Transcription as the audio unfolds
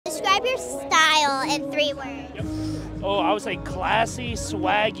style in 3 words? Yep. Oh, I would say classy,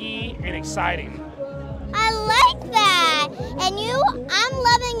 swaggy, and exciting. I like that. And I'm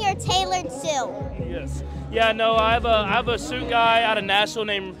loving your tailored suit. Yes. Yeah, no, I have a suit guy out of Nashville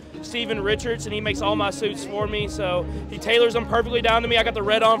named Steven Richards, and he makes all my suits for me, so he tailors them perfectly down to me. I got the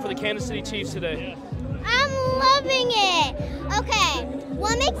red on for the Kansas City Chiefs today. I'm loving it. Okay,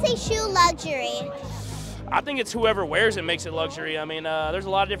 what makes a shoe luxury? I think it's whoever wears it makes it luxury. I mean, there's a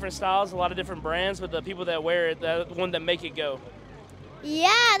lot of different styles, a lot of different brands, but the people that wear it, the one that make it go.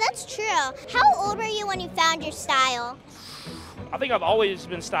 Yeah, that's true. How old were you when you found your style? I think I've always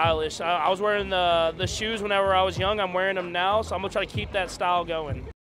been stylish. I was wearing the shoes whenever I was young. I'm wearing them now, so I'm going to try to keep that style going.